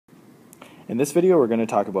In this video, we're going to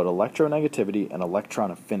talk about electronegativity and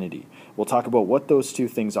electron affinity. We'll talk about what those two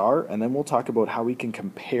things are, and then we'll talk about how we can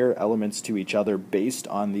compare elements to each other based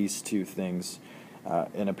on these two things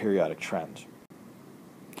in a periodic trend.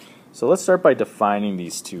 So let's start by defining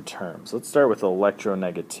these two terms. Let's start with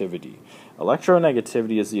electronegativity.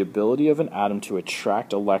 Electronegativity is the ability of an atom to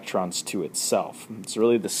attract electrons to itself. It's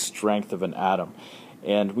really the strength of an atom.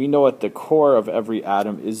 And we know at the core of every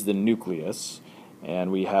atom is the nucleus.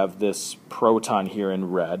 And we have this proton here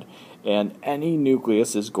in red, and any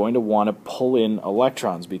nucleus is going to want to pull in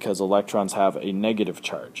electrons because electrons have a negative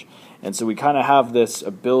charge. And so we kind of have this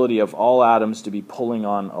ability of all atoms to be pulling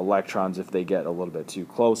on electrons if they get a little bit too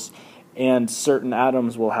close, and certain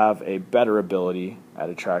atoms will have a better ability at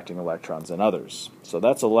attracting electrons than others. So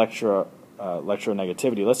that's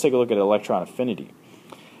electronegativity. Let's take a look at electron affinity.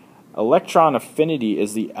 Electron affinity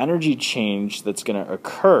is the energy change that's going to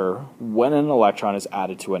occur when an electron is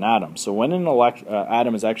added to an atom. So when an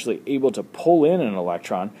atom is actually able to pull in an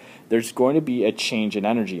electron, there's going to be a change in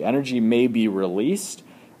energy. Energy may be released,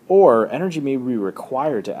 or energy may be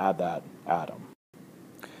required to add that atom.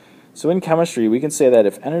 So in chemistry, we can say that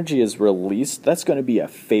if energy is released, that's going to be a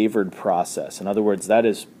favored process. In other words, that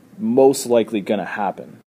is most likely going to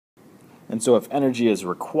happen. And so if energy is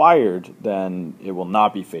required, then it will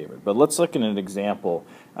not be favored. But let's look at an example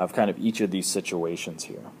of kind of each of these situations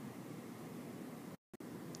here.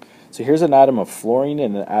 So here's an atom of fluorine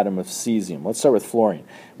and an atom of cesium. Let's start with fluorine.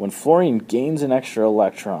 When fluorine gains an extra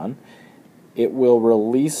electron, it will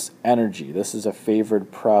release energy. This is a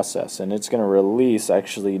favored process, and it's going to release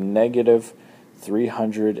actually negative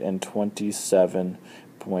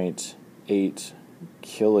 327.8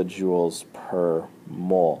 kilojoules per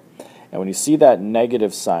mole. And when you see that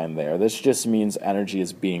negative sign there, this just means energy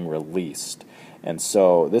is being released. And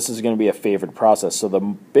so this is going to be a favored process. So the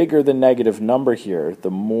bigger the negative number here,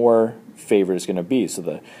 the more favored it's going to be. So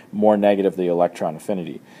the more negative the electron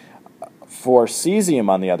affinity. For cesium,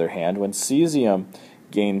 on the other hand, when cesium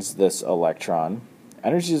gains this electron,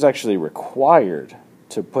 energy is actually required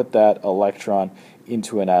to put that electron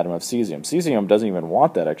into an atom of cesium. Cesium doesn't even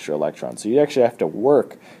want that extra electron, so you actually have to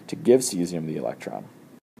work to give cesium the electron.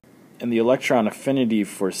 And the electron affinity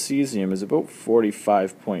for cesium is about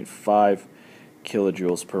 45.5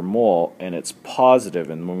 kilojoules per mole, and it's positive.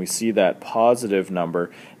 And when we see that positive number,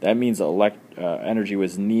 that means energy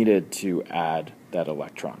was needed to add that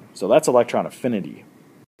electron. So that's electron affinity.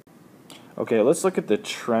 Okay, let's look at the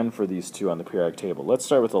trend for these two on the periodic table. Let's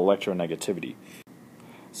start with electronegativity.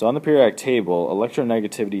 So on the periodic table,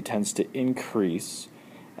 electronegativity tends to increase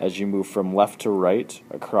as you move from left to right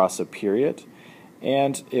across a period,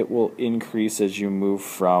 and it will increase as you move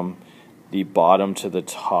from the bottom to the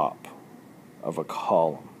top of a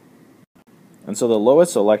column. And so the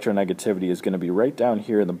lowest electronegativity is going to be right down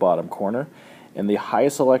here in the bottom corner, and the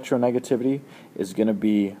highest electronegativity is going to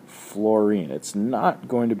be fluorine. It's not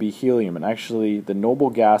going to be helium, and actually the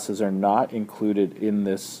noble gases are not included in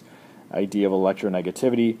this idea of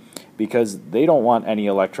electronegativity because they don't want any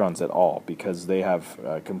electrons at all because they have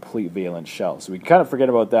a complete valence shell. So we can kind of forget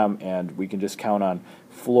about them, and we can just count on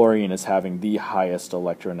fluorine as having the highest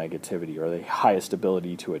electronegativity or the highest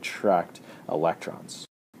ability to attract electrons.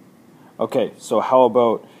 Okay, so how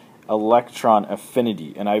about electron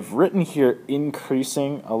affinity? And I've written here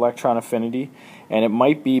increasing electron affinity, and it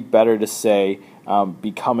might be better to say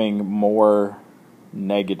becoming more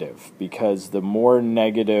negative, because the more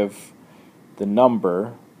negative the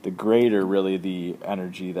number, the greater really the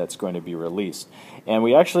energy that's going to be released. And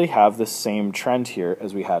we actually have the same trend here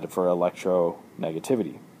as we had for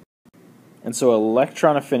electronegativity. And so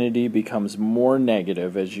electron affinity becomes more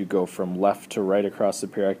negative as you go from left to right across the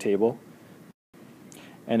periodic table,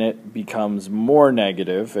 and it becomes more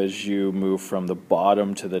negative as you move from the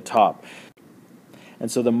bottom to the top.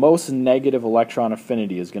 And so the most negative electron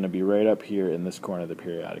affinity is going to be right up here in this corner of the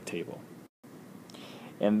periodic table.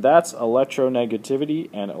 And that's electronegativity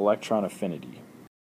and electron affinity.